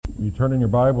You turn in your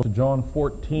Bible to John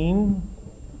 14,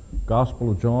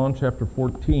 Gospel of John, chapter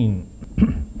 14.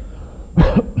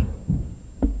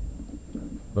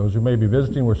 Those who may be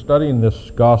visiting, we're studying this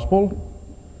Gospel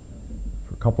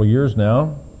for a couple of years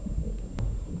now,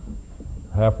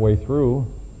 halfway through.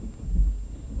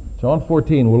 John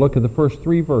 14, we'll look at the first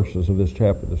 3 verses of this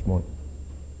chapter this morning.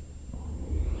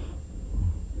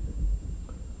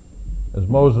 As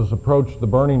Moses approached the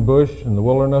burning bush in the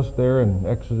wilderness there in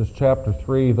Exodus chapter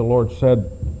 3, the Lord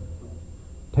said,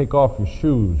 "Take off your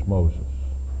shoes, Moses.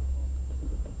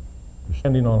 You're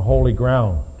standing on holy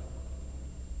ground."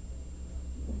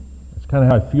 That's kind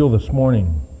of how I feel this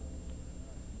morning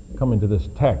coming to this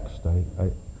text.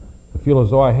 I feel as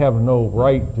though I have no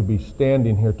right to be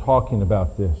standing here talking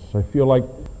about this. I feel like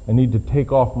I need to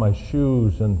take off my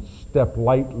shoes and step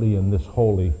lightly in this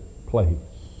holy place.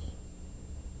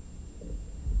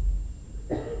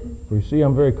 For you see,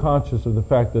 I'm very conscious of the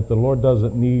fact that the Lord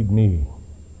doesn't need me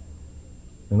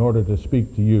in order to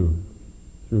speak to you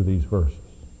through these verses.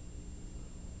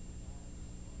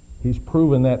 He's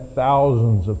proven that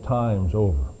thousands of times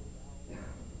over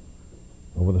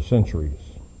the centuries.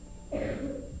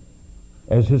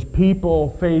 As His people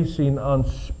facing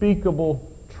unspeakable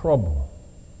trouble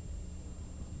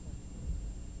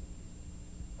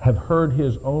have heard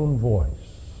His own voice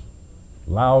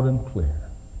loud and clear,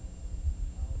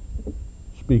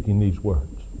 speaking these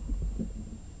words.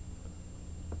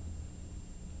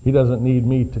 He doesn't need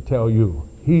me to tell you.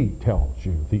 He tells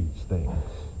you these things.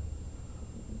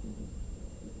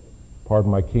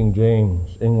 Pardon my King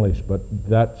James English, but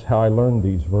that's how I learned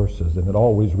these verses, and it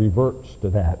always reverts to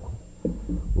that.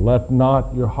 Let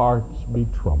not your hearts be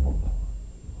troubled.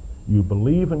 You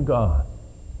believe in God.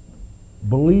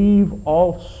 Believe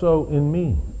also in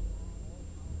me.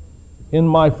 In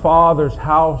my Father's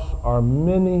house are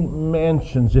many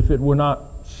mansions. If it were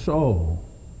not so,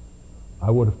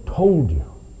 I would have told you.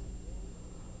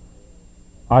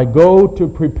 I go to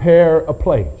prepare a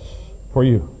place for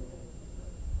you.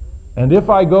 And if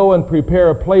I go and prepare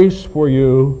a place for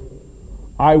you,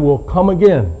 I will come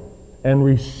again and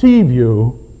receive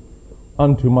you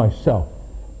unto myself,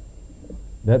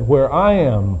 that where I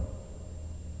am,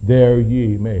 there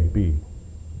ye may be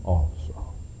also.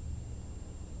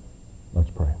 Let's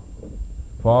pray.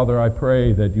 Father, I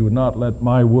pray that you would not let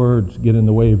my words get in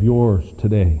the way of yours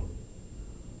today.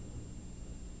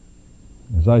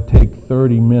 As I take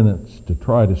 30 minutes to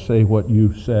try to say what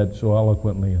you've said so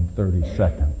eloquently in 30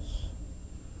 seconds,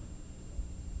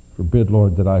 forbid,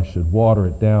 Lord, that I should water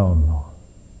it down,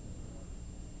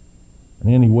 in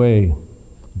any way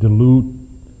dilute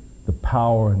the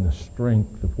power and the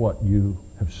strength of what you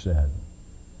have said.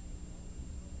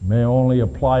 May only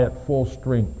apply it full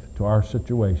strength to our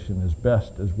situation as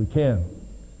best as we can.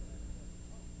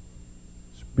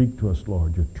 Speak to us,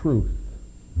 Lord, your truth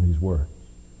in these words.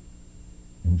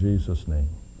 In Jesus' name,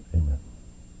 amen.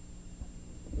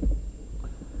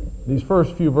 These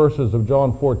first few verses of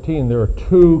John 14, there are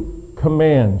 2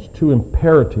 commands, 2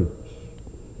 imperatives.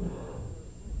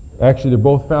 Actually, they're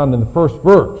both found in the first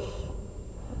verse.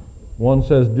 One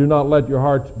says, "Do not let your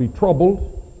hearts be troubled."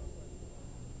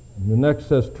 And the next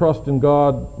says, "Trust in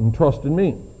God and trust in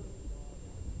me."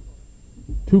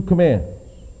 2 commands.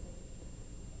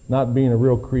 Not being a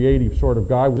real creative sort of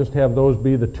guy, we'll just have those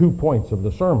be the 2 points of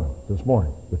the sermon this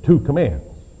morning. The 2 commands.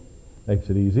 Makes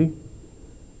it easy.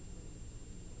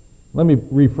 Let me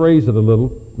rephrase it a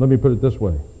little. Let me put it this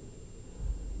way.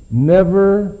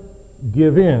 Never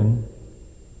give in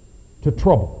to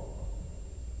trouble.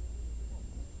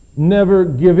 Never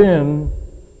give in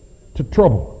to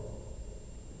trouble.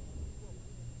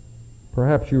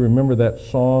 Perhaps you remember that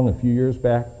song a few years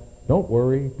back. Don't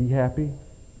worry, be happy.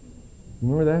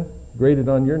 Remember that? Grated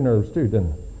on your nerves too, didn't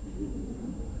it?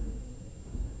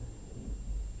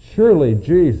 Surely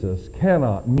Jesus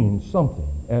cannot mean something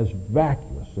as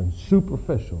vacuous and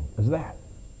superficial as that.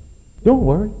 Don't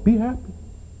worry, be happy.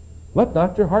 Let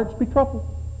not your hearts be troubled.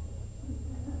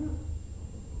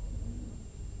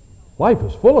 Life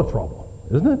is full of trouble,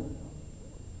 isn't it?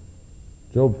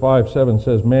 Job 5:7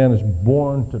 says, "Man is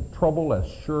born to trouble as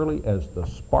surely as the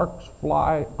sparks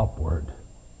fly upward."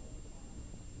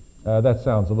 That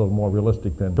sounds a little more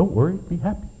realistic than, "Don't worry, be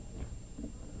happy."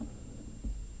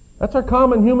 That's our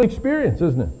common human experience,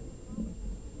 isn't it?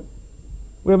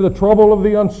 We have the trouble of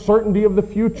the uncertainty of the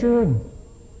future, and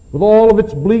with all of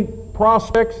its bleak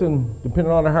prospects, and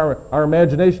depending on our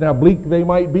imagination, how bleak they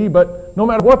might be, but no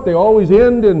matter what, they always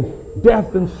end in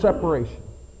death and separation.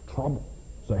 Trouble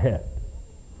is ahead.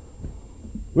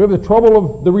 We have the trouble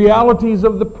of the realities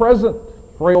of the present,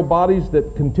 frail bodies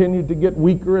that continue to get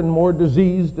weaker and more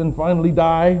diseased and finally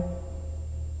die.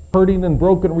 hurting and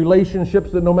broken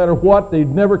relationships that no matter what, they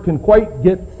never can quite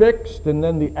get fixed. And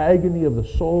then the agony of the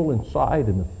soul inside,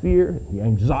 and the fear, the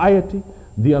anxiety,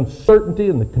 the uncertainty,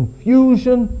 and the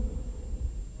confusion,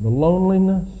 the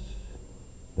loneliness,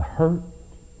 the hurt.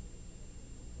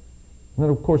 And then,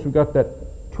 of course, we've got that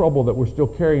trouble that we're still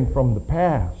carrying from the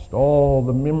past, all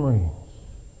the memories,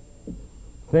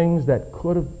 things that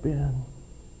could have been,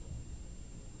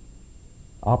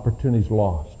 opportunities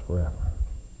lost forever.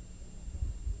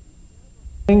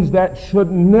 Things that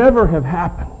should never have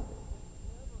happened,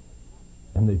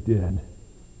 and they did.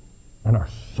 And our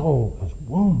soul is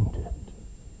wounded.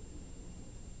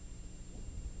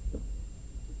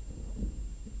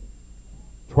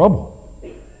 Trouble.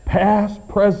 Past,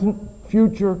 present,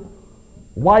 future.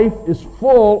 Life is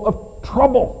full of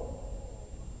trouble.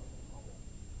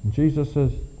 And Jesus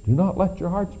says, do not let your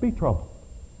hearts be troubled.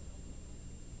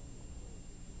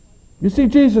 You see,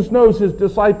 Jesus knows his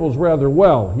disciples rather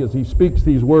well as he speaks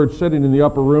these words sitting in the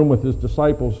upper room with his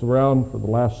disciples around for the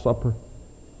Last Supper.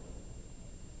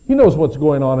 He knows what's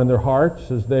going on in their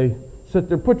hearts as they sit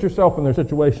there. Put yourself in their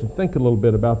situation. Think a little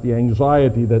bit about the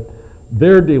anxiety that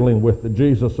they're dealing with that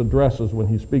Jesus addresses when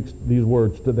he speaks these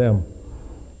words to them.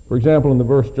 For example, in the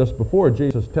verse just before,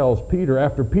 Jesus tells Peter,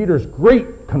 after Peter's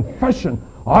great confession,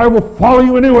 I will follow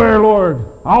you anywhere, Lord.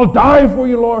 I'll die for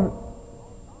you, Lord.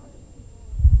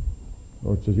 The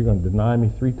Lord says, you're going to deny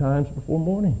me 3 times before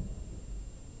morning.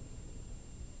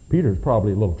 Peter's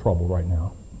probably a little troubled right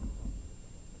now.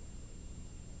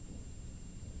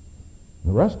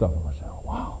 And the rest of them are saying,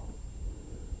 wow,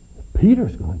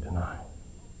 Peter's going to deny.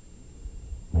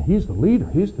 I mean, he's the leader.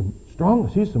 He's the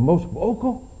strongest. He's the most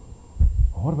vocal.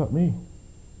 Well, what about me?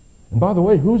 And by the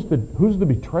way, who's the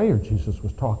betrayer Jesus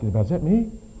was talking about? Is that me?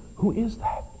 Who is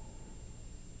that?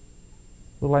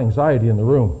 A little anxiety in the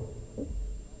room.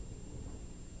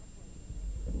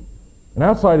 And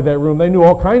outside of that room, they knew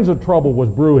all kinds of trouble was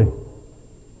brewing.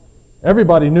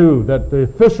 Everybody knew that the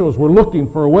officials were looking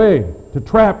for a way to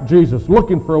trap Jesus,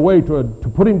 looking for a way to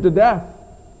put him to death.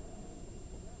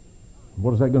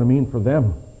 What is that going to mean for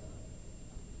them?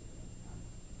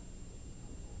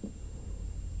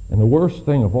 And the worst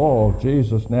thing of all,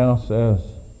 Jesus now says,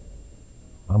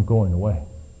 I'm going away.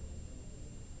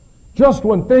 Just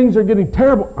when things are getting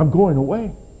terrible, I'm going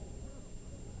away.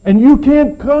 And you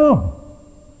can't come.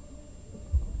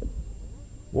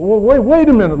 Well, wait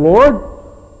a minute, Lord.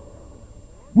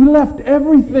 We left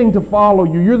everything to follow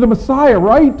you. You're the Messiah,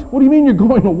 right? What do you mean you're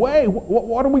going away?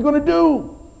 What are we going to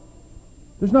do?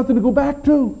 There's nothing to go back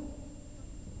to.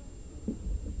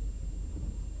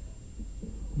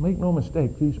 Make no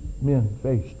mistake, these men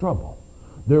face trouble.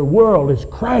 Their world is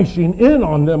crashing in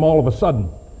on them all of a sudden.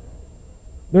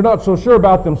 They're not so sure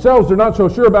about themselves, they're not so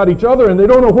sure about each other, and they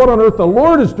don't know what on earth the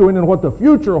Lord is doing and what the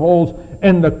future holds,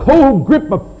 and the cold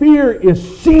grip of fear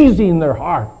is seizing their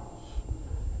hearts.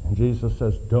 And Jesus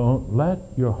says, don't let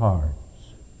your hearts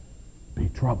be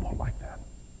troubled like that.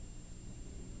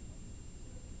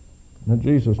 Now,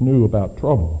 Jesus knew about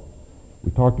trouble.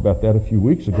 We talked about that a few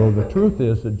weeks ago. The truth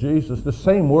is that Jesus, the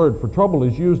same word for trouble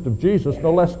is used of Jesus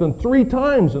no less than 3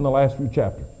 times in the last few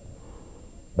chapters.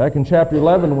 Back in chapter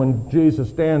 11, when Jesus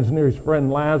stands near his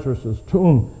friend Lazarus'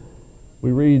 tomb,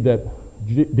 we read that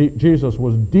Jesus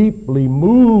was deeply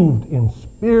moved in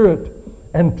spirit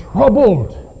and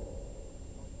troubled.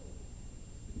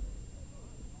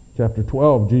 Chapter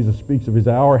 12, Jesus speaks of his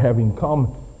hour having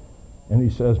come, and he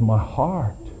says, my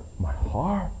heart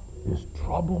is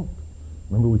troubled.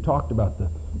 Remember we talked about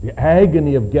the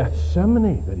agony of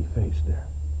Gethsemane that he faced there.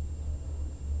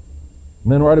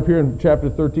 And then right up here in chapter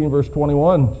 13, verse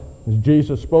 21, as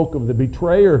Jesus spoke of the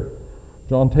betrayer,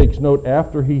 John takes note,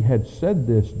 after he had said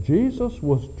this, Jesus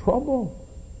was troubled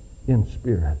in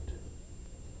spirit.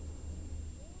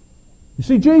 You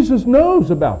see, Jesus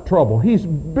knows about trouble. He's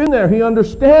been there. He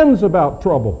understands about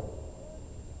trouble.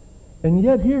 And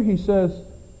yet here he says,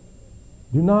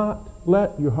 do not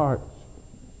let your hearts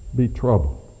be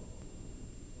troubled.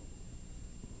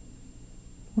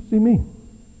 What's he mean?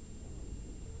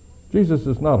 Jesus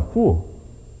is not a fool.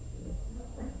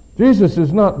 Jesus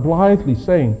is not blithely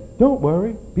saying, don't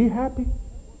worry, be happy.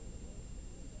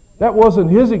 That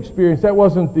wasn't his experience. That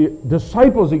wasn't the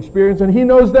disciples' experience, and he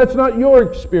knows that's not your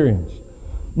experience.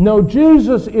 No,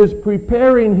 Jesus is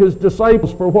preparing his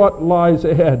disciples for what lies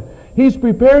ahead. He's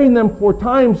preparing them for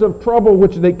times of trouble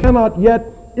which they cannot yet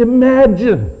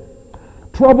imagine.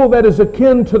 Trouble that is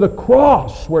akin to the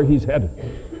cross where he's headed.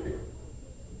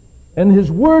 And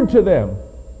his word to them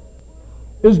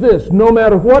is this: no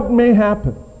matter what may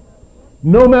happen,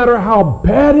 no matter how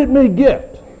bad it may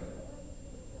get,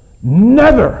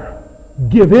 never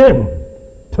give in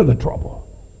to the trouble.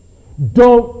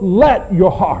 Don't let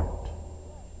your heart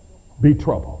be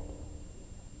troubled.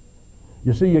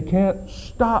 You see, you can't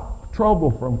stop trouble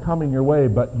from coming your way,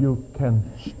 but you can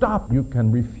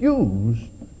refuse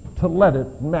to let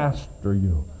it master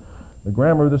you. The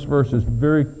grammar of this verse is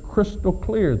very crystal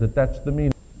clear that that's the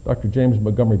meaning. Dr. James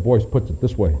Montgomery Boyce puts it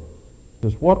this way. He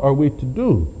says, what are we to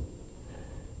do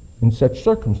in such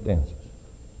circumstances?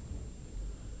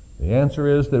 The answer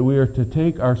is that we are to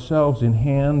take ourselves in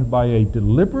hand by a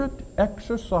deliberate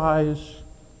exercise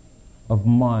of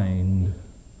mind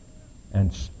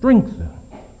and strengthen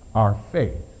our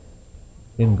faith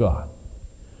in God.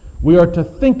 We are to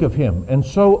think of Him and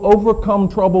so overcome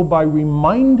trouble by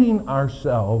reminding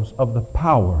ourselves of the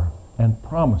power and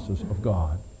promises of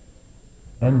God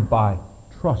and by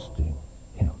trusting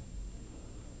Him.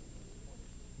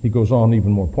 He goes on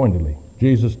even more pointedly.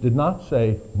 Jesus did not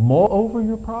say, mull over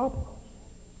your problems.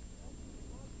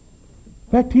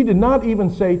 In fact, He did not even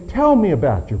say, tell me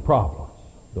about your problems,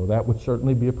 though that would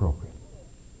certainly be appropriate.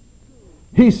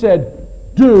 He said,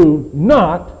 do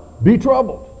not be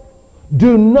troubled.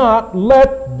 Do not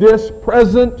let this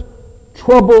present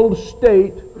troubled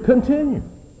state continue.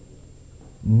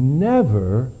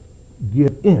 Never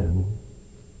give in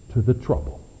to the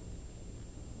trouble.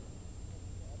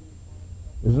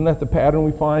 Isn't that the pattern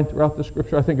we find throughout the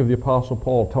Scripture? I think of the Apostle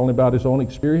Paul telling about his own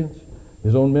experience,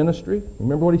 his own ministry.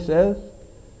 Remember what he says?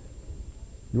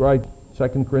 You write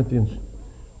 2 Corinthians,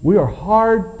 we are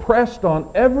hard pressed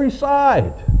on every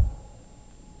side,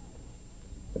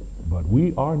 but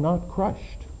we are not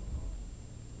crushed.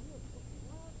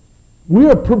 We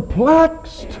are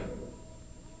perplexed,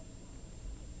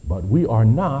 but we are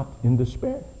not in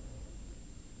despair.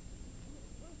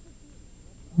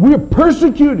 We are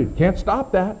persecuted. Can't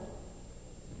stop that.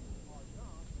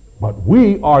 But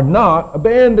we are not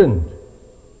abandoned.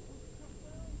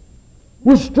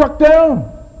 We're struck down.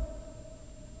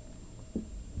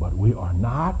 But we are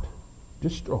not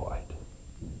destroyed.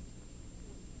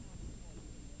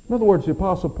 In other words, the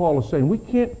Apostle Paul is saying we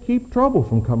can't keep trouble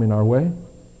from coming our way.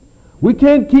 We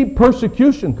can't keep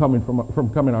persecution coming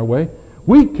from coming our way.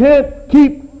 We can't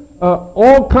keep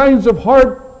all kinds of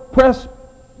hard-pressed,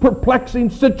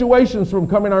 perplexing situations from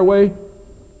coming our way,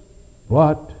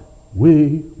 but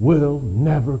we will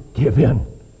never give in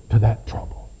to that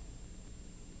trouble.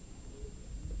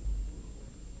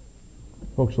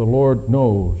 Folks, the Lord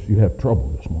knows you have trouble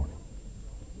this morning.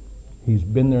 He's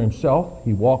been there Himself.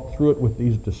 He walked through it with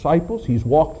these disciples. He's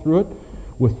walked through it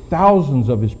with thousands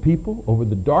of His people over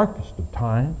the darkest of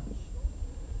times.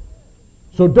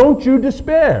 So don't you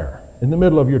despair in the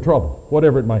middle of your trouble,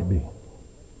 whatever it might be.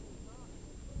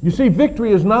 You see,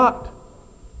 victory is not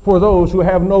for those who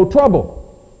have no trouble.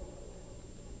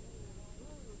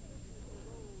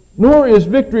 Nor is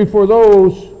victory for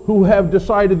those who have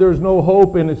decided there's no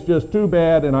hope and it's just too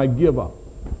bad and I give up.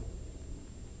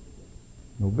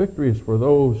 No, victory is for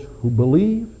those who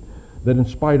believe that in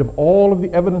spite of all of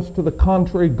the evidence to the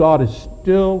contrary, God is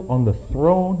still on the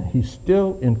throne. He's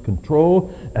still in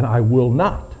control, and I will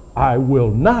not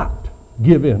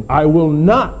give in. I will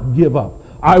not give up.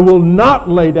 I will not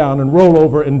lay down and roll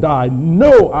over and die.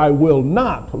 No, I will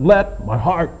not let my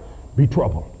heart be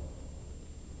troubled.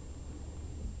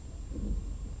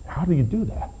 How do you do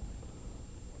that?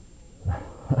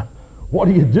 What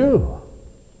do you do?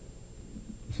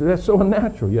 See, that's so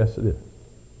unnatural. Yes, it is.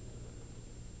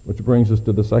 Which brings us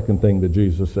to the second thing that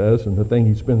Jesus says, and the thing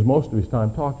He spends most of His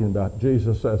time talking about.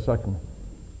 Jesus says, secondly,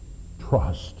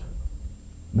 trust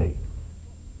me.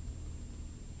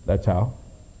 That's how.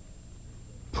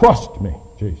 Trust me,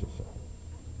 Jesus said.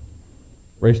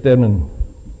 Ray Stedman,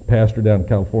 pastor down in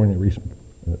California,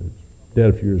 dead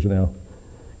a few years now,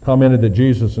 commented that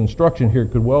Jesus' instruction here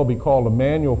could well be called a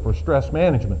manual for stress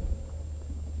management.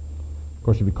 Of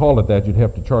course, if you called it that, you'd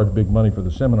have to charge big money for the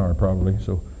seminar probably,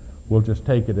 so we'll just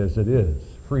take it as it is,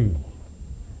 free,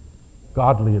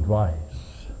 godly advice.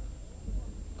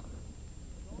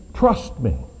 Trust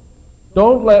me.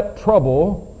 Don't let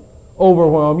trouble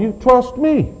overwhelm you. Trust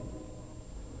me.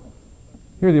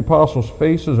 Here the apostles'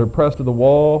 faces are pressed to the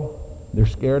wall. They're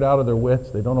scared out of their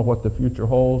wits. They don't know what the future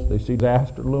holds. They see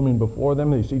disaster looming before them.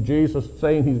 They see Jesus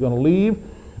saying He's going to leave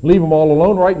them all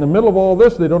alone right in the middle of all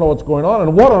this. They don't know what's going on.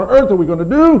 And what on earth are we going to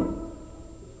do?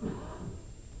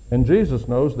 And Jesus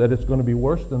knows that it's going to be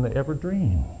worse than they ever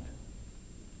dreamed.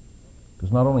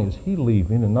 Because not only is He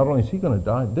leaving, and not only is He going to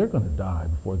die, they're going to die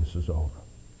before this is over.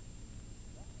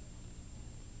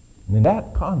 And in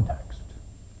that context,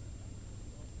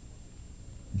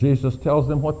 Jesus tells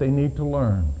them what they need to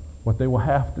learn, what they will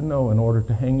have to know in order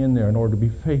to hang in there, in order to be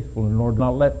faithful, in order to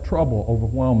not let trouble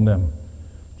overwhelm them.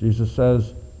 Jesus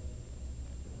says,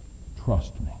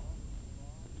 trust me.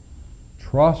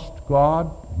 trust God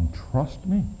and trust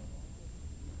me.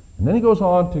 And then he goes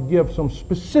on to give some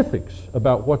specifics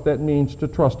about what that means to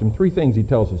trust him. Three things he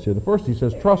tells us here. The first, he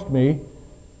says, trust me,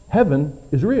 heaven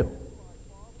is real.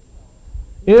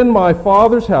 In my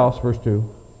Father's house, verse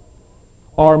 2,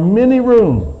 are many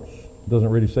rooms. It doesn't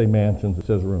really say mansions, it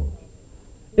says rooms.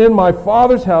 In my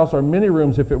Father's house are many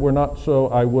rooms. If it were not so,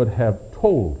 I would have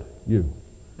told you.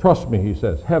 Trust me, he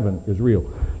says, heaven is real.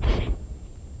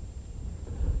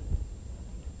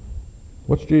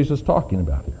 What's Jesus talking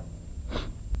about here?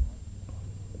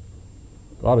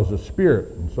 God is a spirit,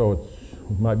 and so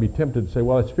you might be tempted to say,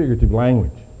 well, it's figurative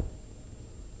language.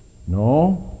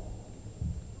 No.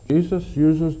 Jesus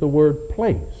uses the word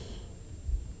place.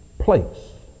 Place.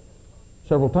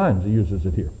 Several times he uses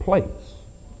it here. Place.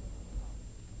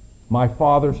 My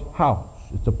Father's house.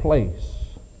 It's a place.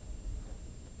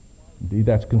 Indeed,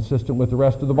 that's consistent with the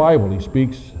rest of the Bible. He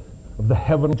speaks of the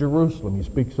heaven of Jerusalem. He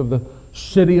speaks of the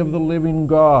city of the living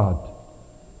God.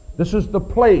 This is the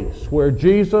place where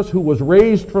Jesus, who was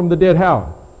raised from the dead,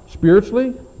 how?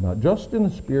 Spiritually, not just in the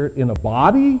spirit, in a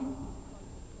body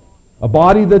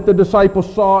that the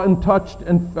disciples saw and touched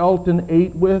and felt and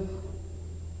ate with.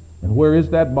 And where is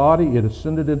that body? It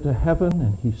ascended into heaven,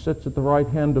 and he sits at the right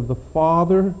hand of the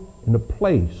Father in a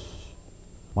place,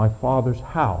 my Father's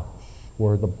house,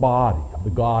 where the body of the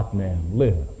God-man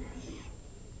lives.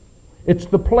 It's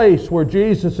the place where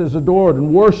Jesus is adored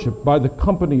and worshipped by the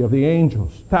company of the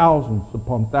angels, thousands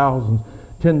upon thousands,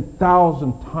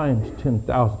 10,000 times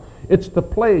 10,000. It's the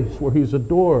place where he's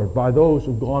adored by those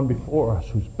who've gone before us,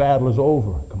 whose battle is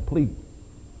over, complete.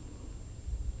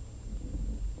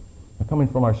 Now, coming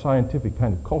from our scientific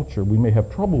kind of culture, we may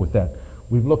have trouble with that.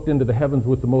 We've looked into the heavens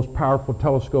with the most powerful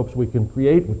telescopes we can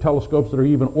create, with telescopes that are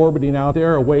even orbiting out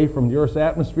there away from the Earth's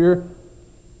atmosphere,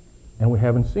 and we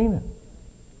haven't seen it.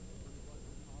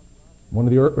 One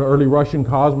of the early Russian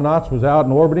cosmonauts was out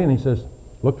and orbiting, and he says,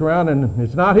 looked around, and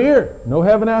it's not here. No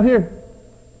heaven out here.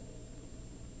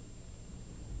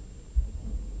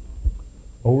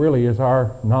 Oh, really? Is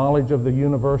our knowledge of the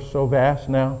universe so vast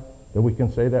now that we can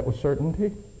say that with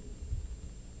certainty?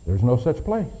 There's no such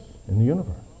place in the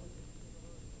universe.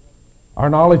 Our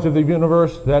knowledge of the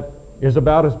universe that is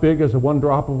about as big as a one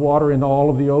drop of water in all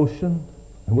of the ocean,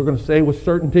 and we're going to say with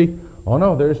certainty, oh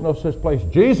no, there is no such place.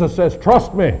 Jesus says,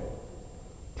 trust me.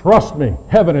 Trust me.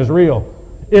 Heaven is real.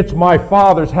 It's my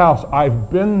Father's house. I've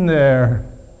been there.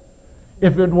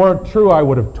 If it weren't true, I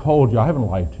would have told you. I haven't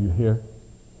lied to you here.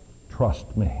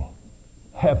 Trust me.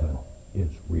 Heaven is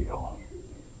real.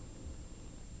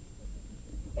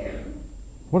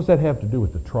 What does that have to do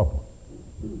with the trouble?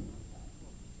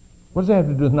 What does that have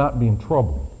to do with not being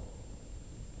troubled?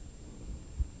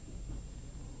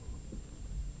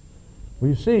 Well,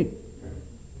 you see,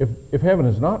 if heaven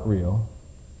is not real,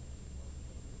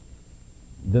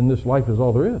 then this life is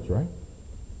all there is, right?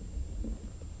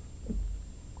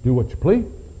 Do what you please.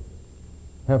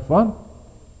 Have fun.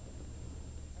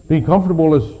 Being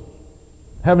comfortable is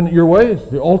having it your way is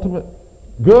the ultimate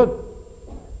good.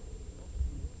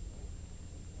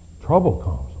 Trouble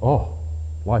comes. Oh,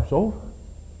 life's over.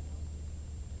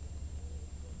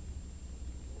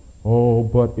 Oh,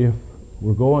 but if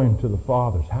we're going to the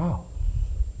Father's house,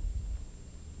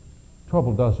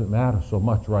 trouble doesn't matter so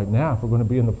much right now if we're going to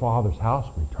be in the Father's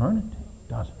house for eternity,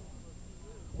 does it?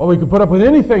 Well, we can put up with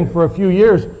anything for a few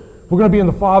years. We're going to be in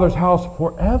the Father's house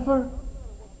forever.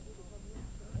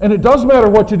 And it does matter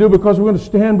what you do because we're going to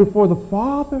stand before the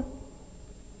Father.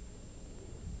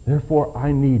 Therefore,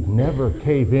 I need never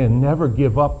cave in, never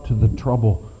give up to the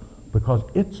trouble because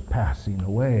it's passing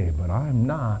away, but I'm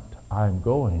not. I'm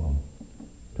going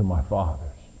to my Father's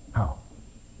house.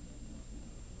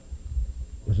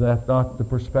 Is that not the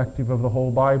perspective of the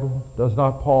whole Bible? Does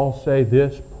not Paul say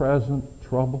this present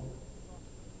trouble,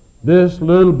 this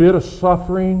little bit of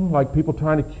suffering, like people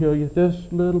trying to kill you, this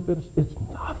little bit of, it's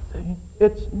nothing.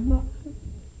 It's nothing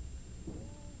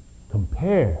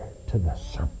compared to the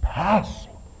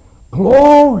surpassing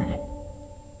glory.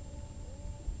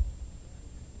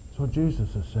 That's what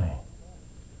Jesus is saying.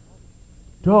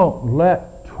 Don't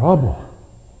let trouble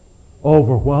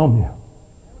overwhelm you.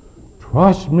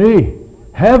 Trust me.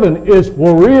 Heaven is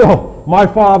for real. My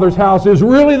Father's house is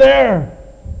really there.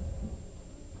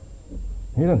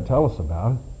 He doesn't tell us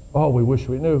about it. Oh, we wish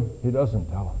we knew. He doesn't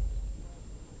tell us.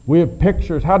 We have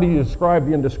pictures. How do you describe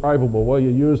the indescribable? Well, you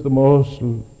use the most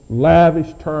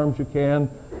lavish terms you can.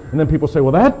 And then people say,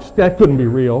 well, that couldn't be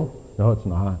real. No, it's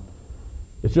not.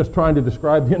 It's just trying to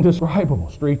describe the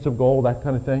indescribable. Streets of gold, that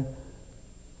kind of thing.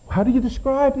 How do you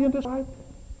describe the indescribable?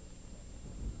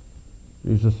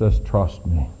 Jesus says, trust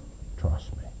me.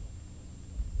 Trust me.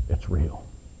 It's real.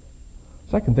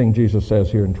 Second thing Jesus says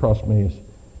here in trust me is,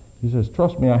 he says,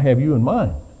 trust me, I have you in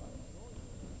mind.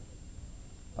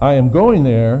 I am going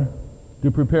there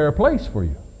to prepare a place for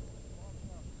you.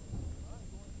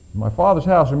 In my Father's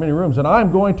house are many rooms, and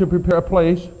I'm going to prepare a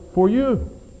place for you.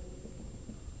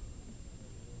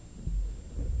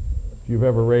 If you've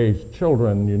ever raised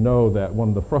children, you know that one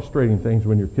of the frustrating things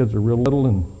when your kids are real little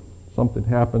and something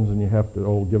happens and you have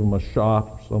to give them a shot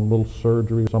or some little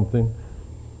surgery or something,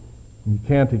 and you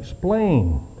can't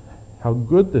explain how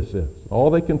good this is. All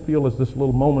they can feel is this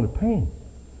little moment of pain.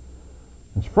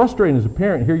 It's frustrating as a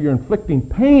parent. Here you're inflicting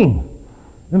pain,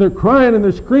 and they're crying and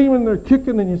they're screaming and they're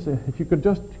kicking, and you say, if you could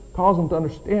just cause them to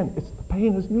understand, the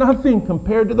pain is nothing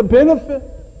compared to the benefit.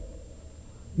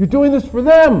 You're doing this for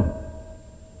them.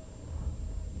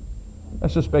 I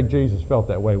suspect Jesus felt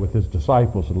that way with his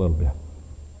disciples a little bit.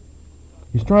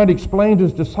 He's trying to explain to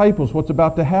his disciples what's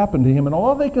about to happen to him, and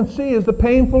all they can see is the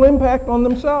painful impact on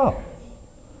themselves.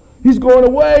 He's going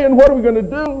away, and what are we going to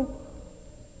do?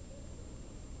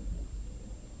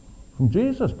 From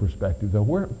Jesus' perspective, though,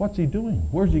 what's he doing?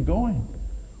 Where's he going?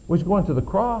 Well, he's going to the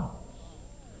cross.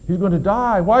 He's going to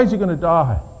die. Why is he going to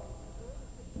die?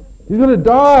 He's going to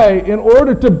die in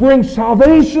order to bring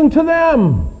salvation to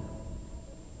them.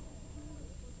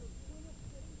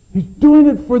 He's doing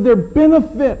it for their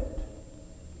benefit.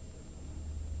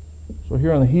 So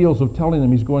here on the heels of telling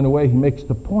them he's going away, he makes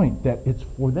the point that it's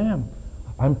for them.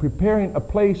 I'm preparing a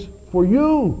place for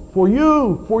you, for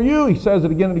you, for you. He says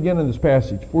it again and again in this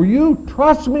passage. For you,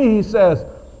 trust me, he says.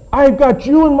 I've got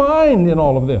you in mind in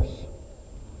all of this.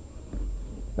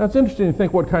 Now it's interesting to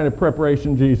think what kind of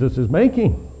preparation Jesus is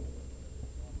making.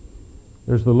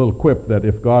 There's the little quip that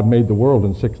if God made the world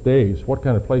in 6 days, what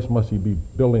kind of place must he be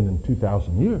building in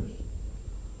 2,000 years?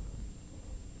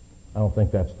 I don't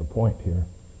think that's the point here.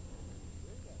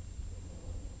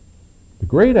 The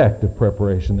great act of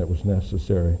preparation that was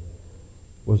necessary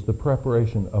was the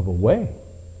preparation of a way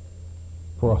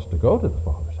for us to go to the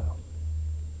Father's house.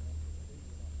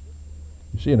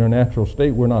 You see, in our natural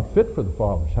state, we're not fit for the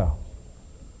Father's house.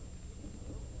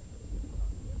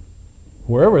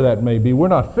 Wherever that may be, we're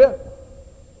not fit.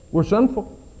 We're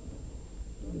sinful.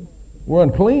 We're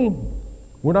unclean.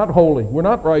 We're not holy. We're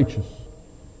not righteous.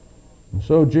 And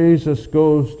so Jesus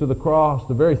goes to the cross,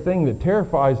 the very thing that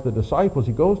terrifies the disciples.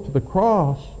 He goes to the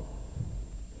cross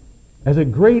as a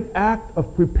great act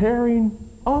of preparing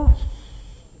us.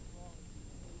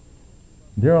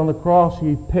 There on the cross,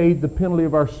 he paid the penalty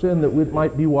of our sin that we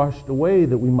might be washed away,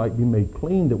 that we might be made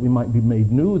clean, that we might be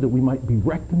made new, that we might be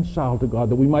reconciled to God,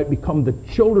 that we might become the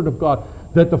children of God,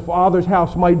 that the Father's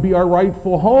house might be our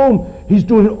rightful home. He's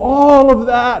doing all of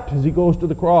that as he goes to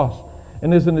the cross.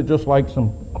 And isn't it just like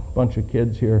some bunch of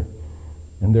kids here,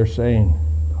 and they're saying,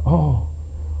 oh,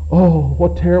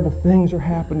 what terrible things are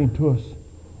happening to us.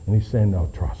 And he's saying, no,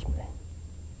 trust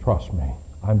me.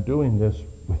 I'm doing this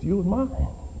with you in mind.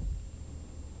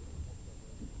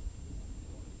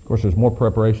 Of course, there's more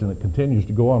preparation that continues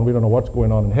to go on. We don't know what's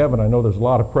going on in heaven. I know there's a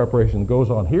lot of preparation that goes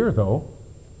on here, though.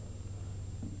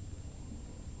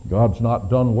 God's not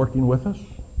done working with us.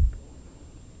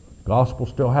 The gospel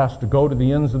still has to go to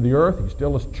the ends of the earth. He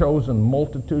still has chosen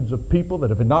multitudes of people that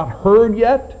have not heard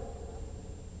yet.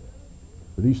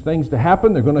 For these things to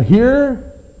happen, they're going to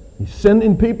hear. He's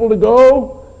sending people to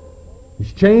go.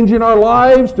 He's changing our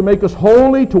lives to make us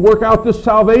holy, to work out this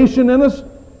salvation in us.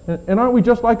 And aren't we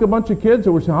just like a bunch of kids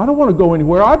that were saying, I don't want to go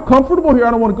anywhere. I'm comfortable here.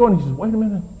 I don't want to go. And he says, wait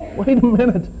a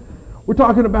minute. We're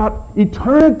talking about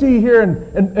eternity here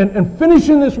and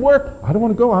finishing this work. I don't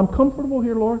want to go. I'm comfortable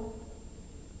here, Lord.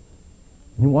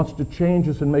 And he wants to change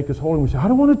us and make us holy. And we say, I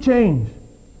don't want to change.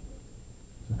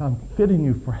 He says, I'm fitting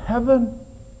you for heaven.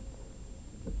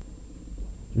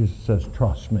 Jesus says,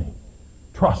 trust me.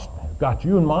 Trust me. I've got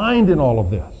you in mind in all of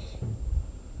this.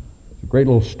 It's a great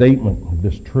little statement of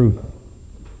this truth.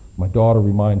 My daughter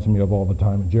reminds me of all the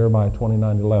time in Jeremiah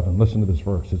 29:11. Listen to this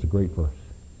verse. It's a great verse.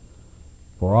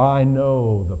 For I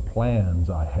know the plans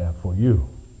I have for you,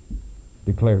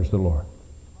 declares the Lord.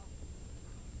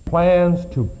 Plans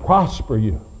to prosper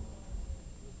you,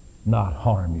 not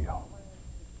harm you.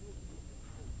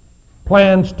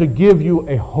 Plans to give you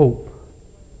a hope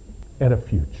and a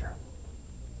future.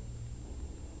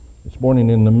 This morning,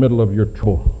 in the middle of your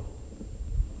trouble,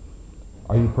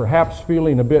 are you perhaps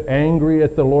feeling a bit angry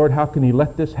at the Lord? How can he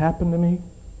let this happen to me?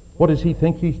 What does he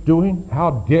think he's doing?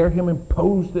 How dare him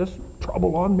impose this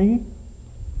trouble on me?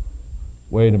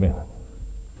 Wait a minute.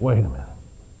 What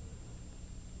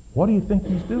do you think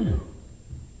he's doing?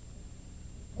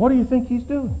 What do you think he's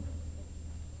doing?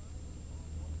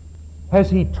 Has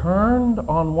he turned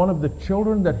on one of the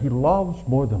children that he loves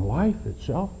more than life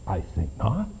itself? I think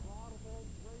not.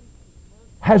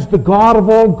 Has the God of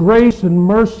all grace and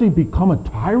mercy become a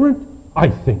tyrant? I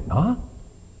think not.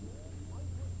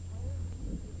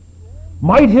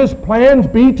 Might his plans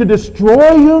be to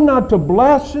destroy you, not to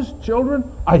bless his children?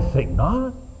 I think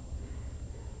not.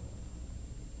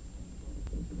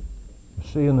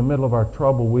 See, in the middle of our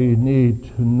trouble, we need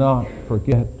to not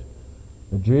forget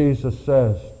that Jesus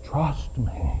says, trust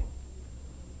me.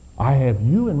 I have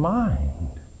you in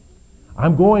mind.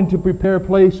 I'm going to prepare a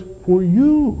place for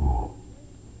you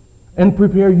and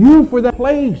prepare you for that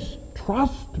place.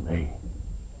 Trust me.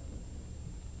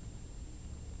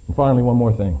 And finally, one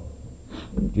more thing.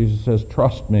 Jesus says,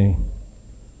 trust me,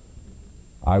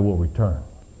 I will return.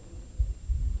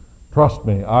 Trust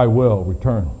me, I will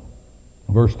return.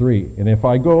 Verse 3, and if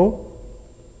I go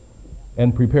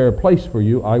and prepare a place for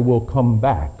you, I will come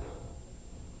back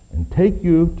and take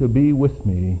you to be with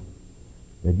me,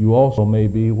 that you also may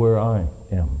be where I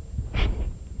am.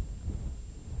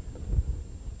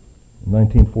 In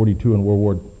 1942, in World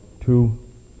War II,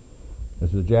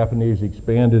 as the Japanese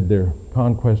expanded their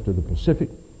conquest of the Pacific,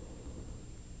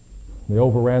 they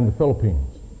overran the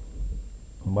Philippines,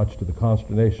 much to the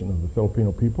consternation of the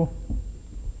Filipino people.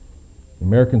 The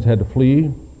Americans had to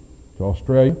flee to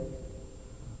Australia,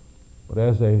 but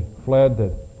as they fled,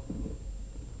 that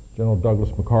General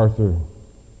Douglas MacArthur,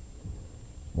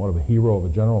 one of a hero of a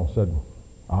general, said,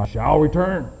 I shall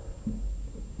return.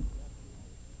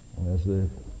 And as the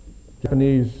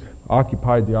Japanese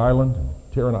occupied the island and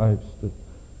tyrannized the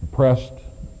oppressed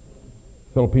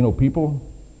Filipino people,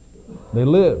 they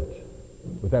lived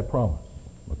with that promise.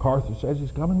 MacArthur says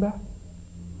he's coming back.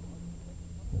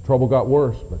 The trouble got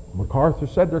worse, but MacArthur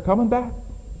said they're coming back.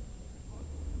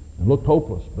 It looked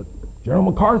hopeless, but General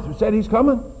MacArthur said he's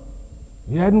coming.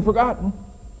 He hadn't forgotten.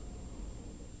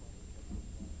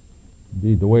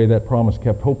 Indeed, the way that promise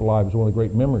kept hope alive is one of the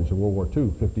great memories of World War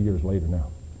II, 50 years later now.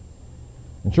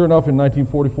 And sure enough, in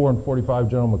 1944 and 45,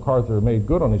 General MacArthur made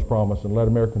good on his promise and led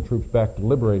American troops back to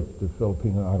liberate the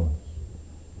Filipino islands.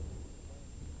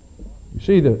 You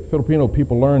see, the Filipino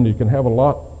people learned you can have a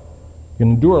lot, you can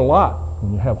endure a lot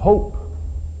when you have hope.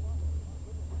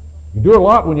 You endure a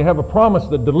lot when you have a promise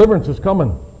that deliverance is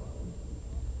coming.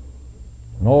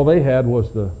 And all they had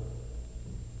was the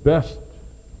best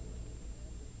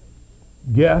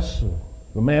guess of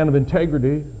a man of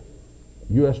integrity,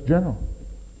 U.S. general.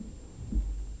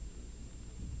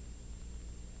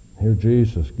 Here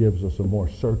Jesus gives us a more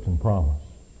certain promise.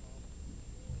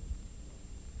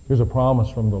 Here's a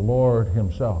promise from the Lord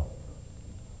himself.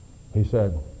 He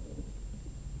said,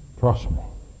 trust me.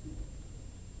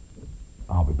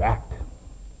 I'll be back.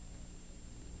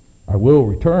 I will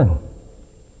return.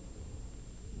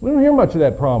 We don't hear much of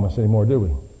that promise anymore, do we?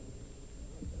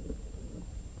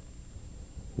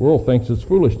 The world thinks it's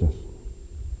foolishness.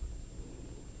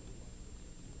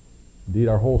 Indeed,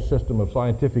 our whole system of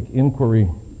scientific inquiry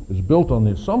is built on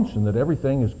the assumption that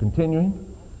everything is continuing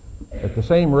at the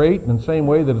same rate and the same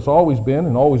way that it's always been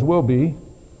and always will be.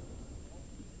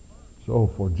 So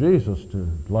for Jesus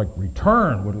to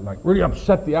return would really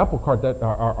upset the apple cart. That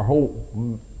our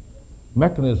whole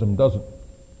mechanism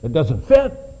doesn't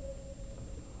fit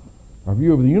our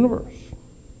view of the universe.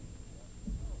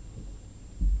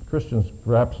 Christians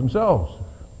perhaps themselves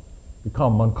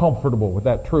become uncomfortable with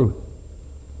that truth.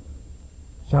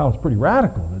 Sounds pretty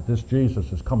radical that this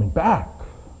Jesus is coming back.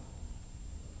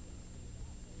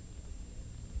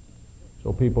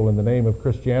 So people in the name of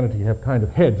Christianity have kind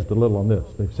of hedged a little on this.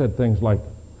 They've said things like,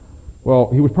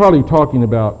 well, he was probably talking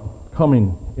about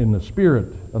coming in the Spirit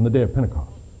on the day of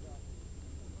Pentecost.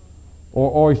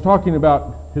 Or he's talking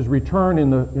about his return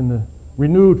in the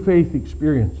renewed faith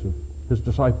experience of his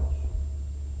disciples.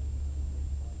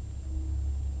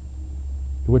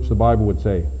 To which the Bible would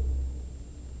say,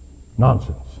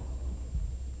 nonsense.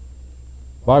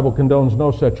 The Bible condones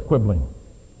no such quibbling.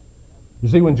 You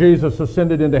see, when Jesus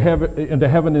ascended into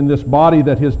heaven in this body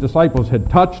that his disciples had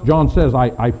touched, John says,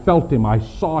 I felt him, I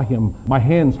saw him, my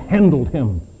hands handled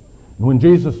him. And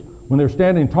when they're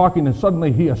standing talking, and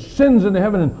suddenly he ascends into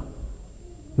heaven, and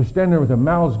they're standing there with their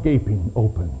mouths gaping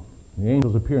open. And the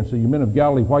angels appear and say, you men of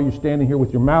Galilee, why are you standing here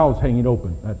with your mouths hanging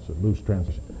open? That's a loose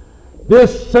translation.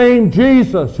 This same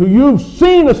Jesus who you've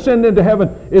seen ascend into heaven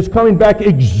is coming back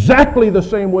exactly the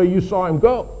same way you saw him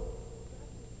go.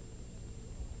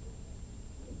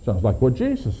 Sounds like what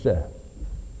Jesus said.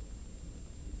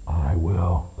 I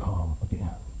will come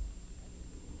again.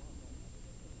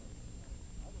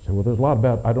 So, well, there's a lot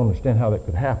about, I don't understand how that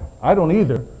could happen. I don't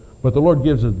either, but the Lord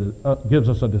gives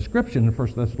us a description in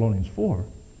 1 Thessalonians 4.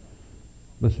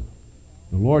 Listen,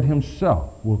 the Lord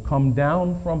himself will come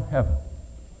down from heaven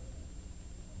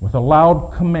with a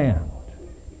loud command,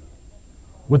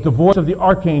 with the voice of the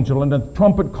archangel and the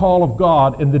trumpet call of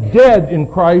God, and the dead in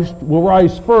Christ will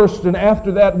rise first, and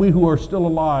after that we who are still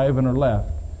alive and are left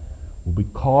will be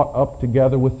caught up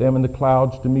together with them in the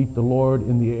clouds to meet the Lord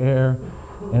in the air,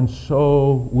 and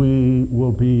so we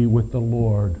will be with the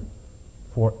Lord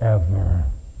forever.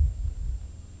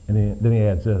 And then he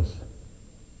adds this,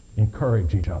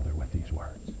 encourage each other with these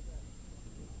words.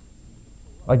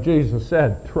 Like Jesus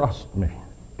said, trust me,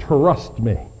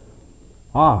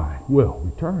 I will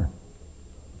return.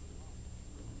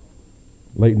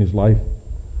 Late in his life,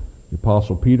 the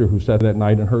Apostle Peter, who sat that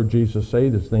night and heard Jesus say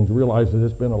these things, realized that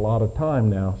it's been a lot of time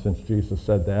now since Jesus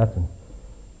said that, and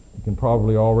you can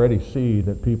probably already see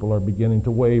that people are beginning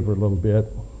to waver a little bit.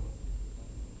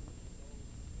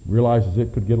 Realizes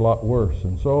it could get a lot worse,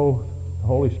 and so the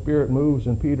Holy Spirit moves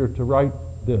in Peter to write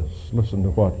this. Listen to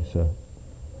what he said.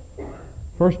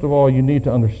 First of all, you need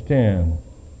to understand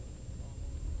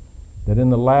that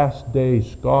in the last days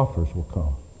scoffers will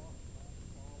come,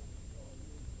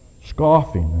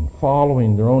 scoffing and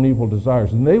following their own evil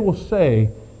desires. And they will say,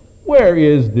 where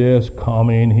is this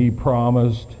coming he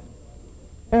promised?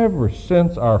 Ever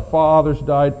since our fathers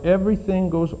died, everything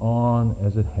goes on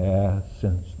as it has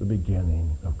since the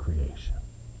beginning of creation.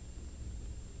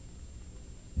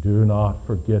 Do not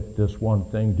forget this one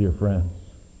thing, dear friends.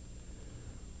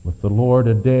 With the Lord,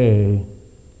 a day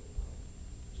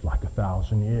is like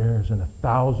 1,000 years, and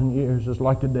 1,000 years is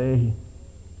like a day.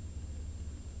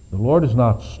 The Lord is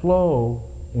not slow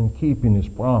in keeping his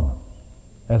promise,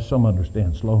 as some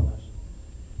understand slowness.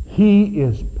 He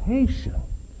is patient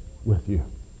with you,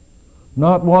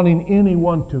 not wanting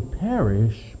anyone to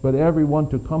perish, but everyone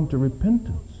to come to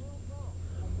repentance.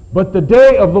 But the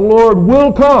day of the Lord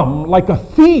will come like a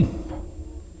thief.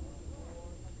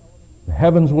 The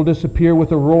heavens will disappear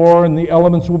with a roar, and the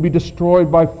elements will be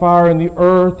destroyed by fire, and the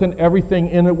earth and everything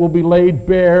in it will be laid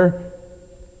bare.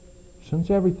 Since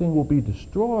everything will be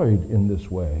destroyed in this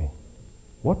way,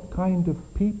 what kind of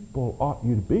people ought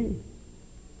you to be?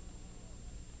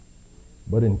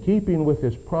 But in keeping with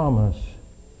his promise,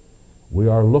 we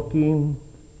are looking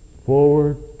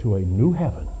forward to a new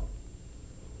heaven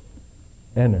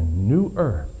and a new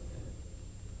earth,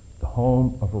 the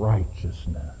home of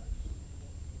righteousness.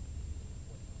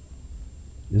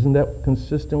 Isn't that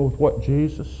consistent with what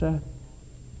Jesus said?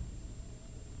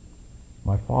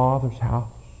 My Father's house,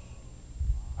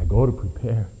 I go to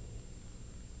prepare.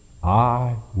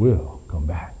 I will come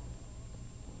back.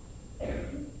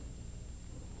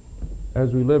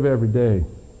 As we live every day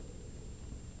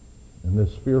in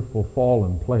this fearful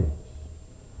fallen place,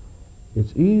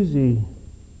 it's easy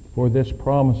for this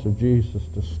promise of Jesus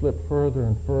to slip further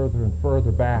and further and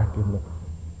further back in the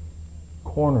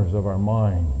corners of our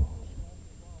minds.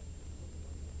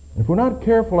 If we're not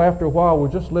careful, after a while,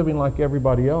 we're just living like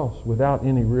everybody else without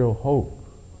any real hope.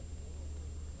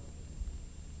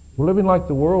 We're living like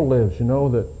the world lives,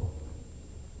 that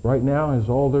right now is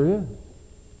all there is.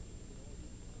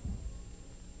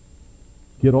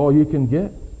 Get all you can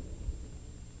get.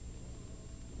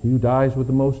 He who dies with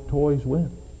the most toys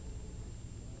wins.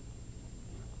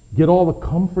 Get all the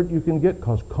comfort you can get,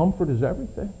 because comfort is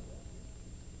everything.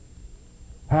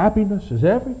 Happiness is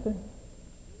everything.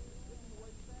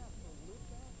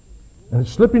 And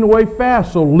it's slipping away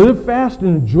fast, so live fast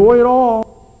and enjoy it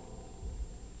all.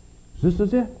 This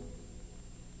is it.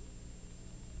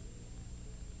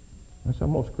 That's how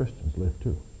most Christians live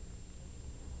too.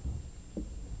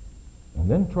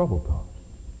 And then trouble comes.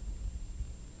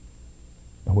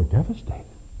 And we're devastated.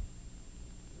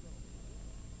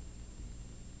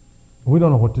 We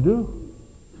don't know what to do.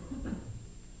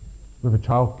 We have a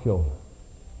child killed.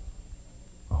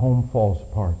 A home falls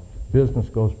apart. Business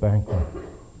goes bankrupt.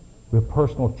 We have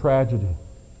personal tragedy.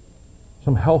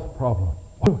 Some health problem.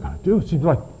 What are we going to do? It seems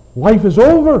like life is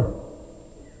over.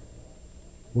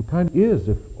 What kind of is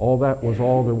if all that was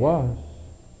all there was?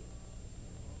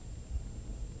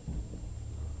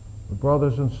 But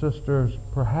brothers and sisters,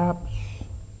 perhaps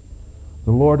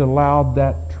the Lord allowed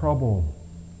that trouble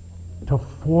to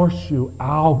force you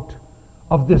out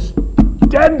of this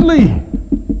deadly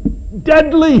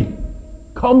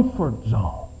comfort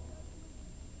zone.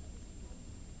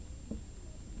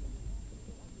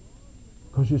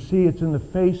 Because you see, it's in the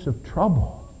face of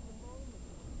trouble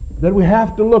that we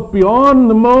have to look beyond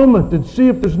the moment and see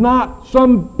if there's not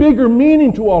some bigger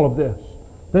meaning to all of this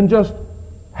than just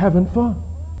having fun.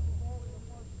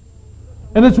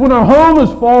 And it's when our home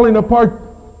is falling apart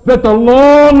that the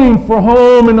longing for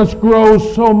home in us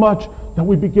grows so much that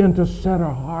we begin to set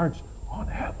our hearts on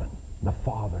heaven, the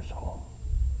Father's home.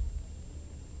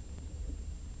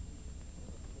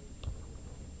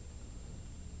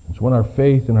 It's when our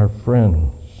faith in our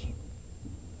friends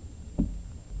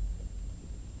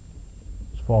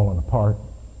fallen apart.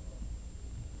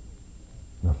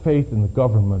 Our faith in the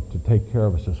government to take care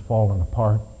of us has fallen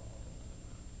apart.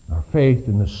 Our faith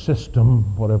in the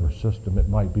system, whatever system it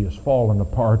might be, has fallen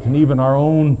apart. And even our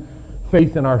own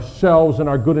faith in ourselves and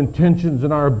our good intentions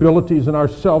and our abilities and our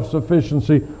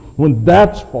self-sufficiency, when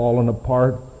that's fallen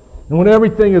apart, and when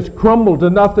everything has crumbled to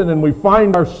nothing and we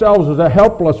find ourselves as a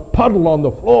helpless puddle on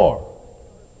the floor,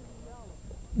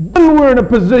 then we're in a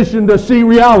position to see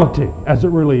reality as it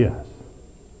really is.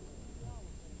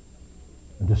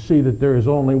 And to see that there is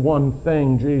only one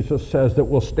thing, Jesus says, that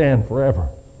will stand forever.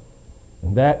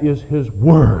 And that is His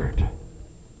Word.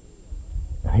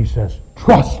 And He says,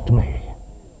 trust me.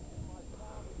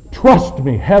 Trust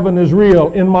me. Heaven is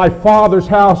real. In my Father's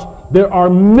house there are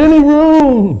many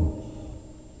rooms.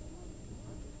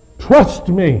 Trust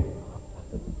me.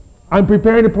 I'm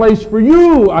preparing a place for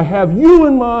you. I have you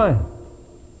in mind.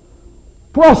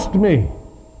 Trust me.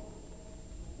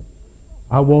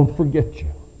 I won't forget you.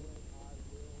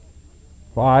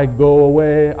 If I go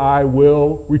away, I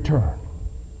will return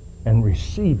and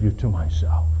receive you to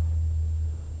myself,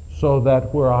 so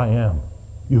that where I am,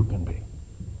 you can be.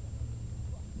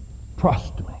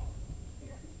 Trust me.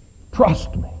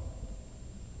 Trust me.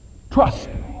 Trust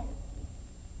me.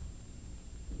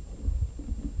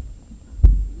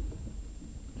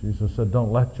 Jesus said,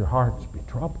 don't let your hearts be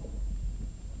troubled.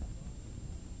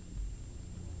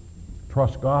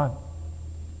 Trust God.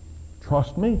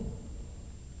 Trust me.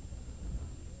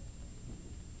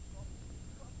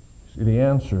 See, the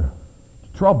answer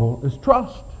to trouble is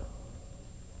trust.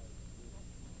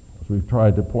 As we've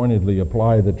tried to pointedly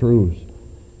apply the truths,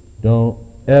 don't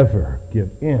ever give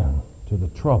in to the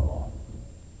trouble,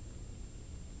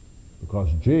 because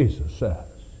Jesus says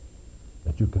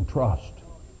that you can trust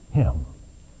Him.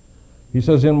 He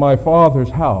says, in my Father's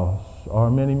house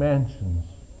are many mansions.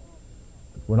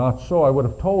 If it were not so, I would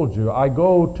have told you. I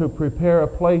go to prepare a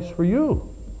place for you.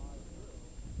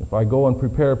 If I go and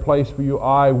prepare a place for you,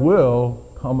 I will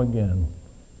come again,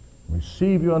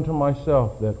 receive you unto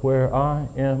myself, that where I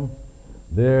am,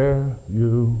 there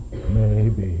you may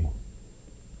be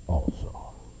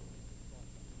also.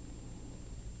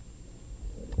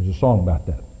 There's a song about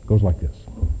that. It goes like this.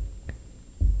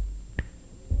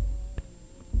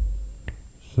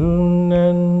 Soon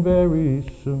and very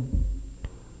soon,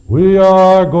 we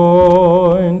are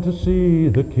going to see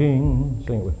the King.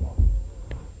 Sing it with me.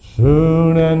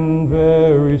 Soon and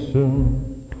very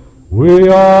soon, we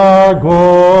are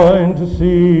going to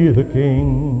see the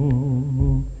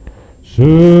King.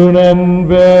 Soon and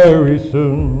very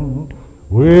soon,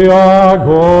 we are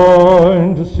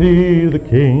going to see the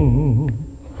King.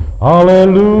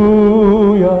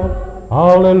 Hallelujah,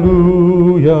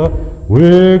 hallelujah,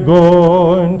 we're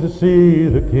going to see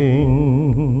the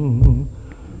King.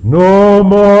 No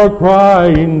more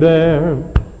crying there.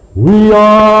 We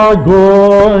are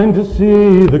going to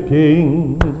see the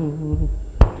King.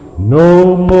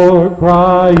 No more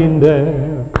crying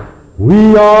there.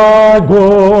 We are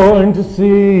going to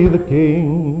see the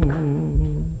King.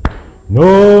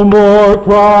 No more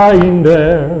crying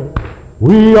there.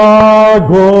 We are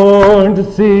going to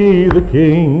see the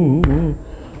King.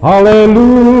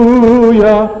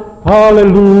 Hallelujah,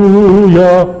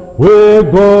 hallelujah, we're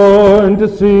going to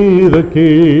see the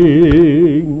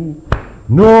King.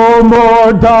 No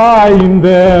more dying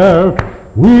there.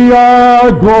 We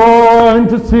are going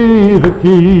to see the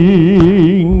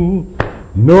King.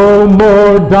 No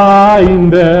more dying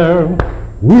there.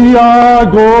 We are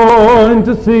going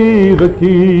to see the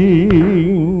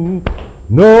King.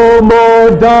 No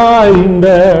more dying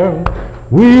there.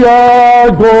 We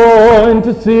are going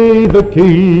to see the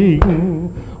King.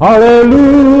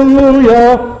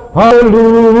 Hallelujah,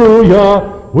 hallelujah.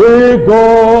 We're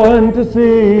going to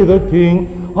see the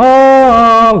King.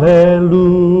 Hallelujah,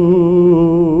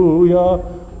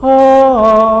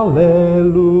 hallelujah.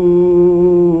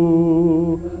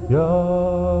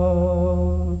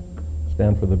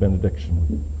 Stand for the benediction.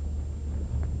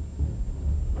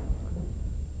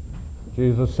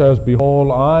 Jesus says,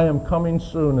 behold, I am coming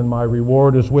soon, and my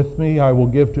reward is with me. I will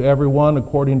give to everyone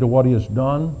according to what he has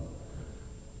done.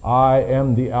 I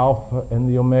am the Alpha and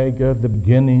the Omega, the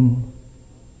beginning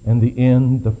and the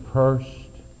end, the first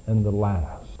and the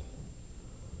last.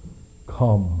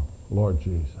 Come, Lord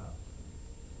Jesus.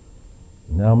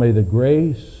 Now may the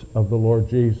grace of the Lord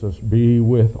Jesus be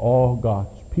with all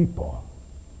God's people.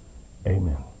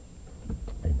 Amen.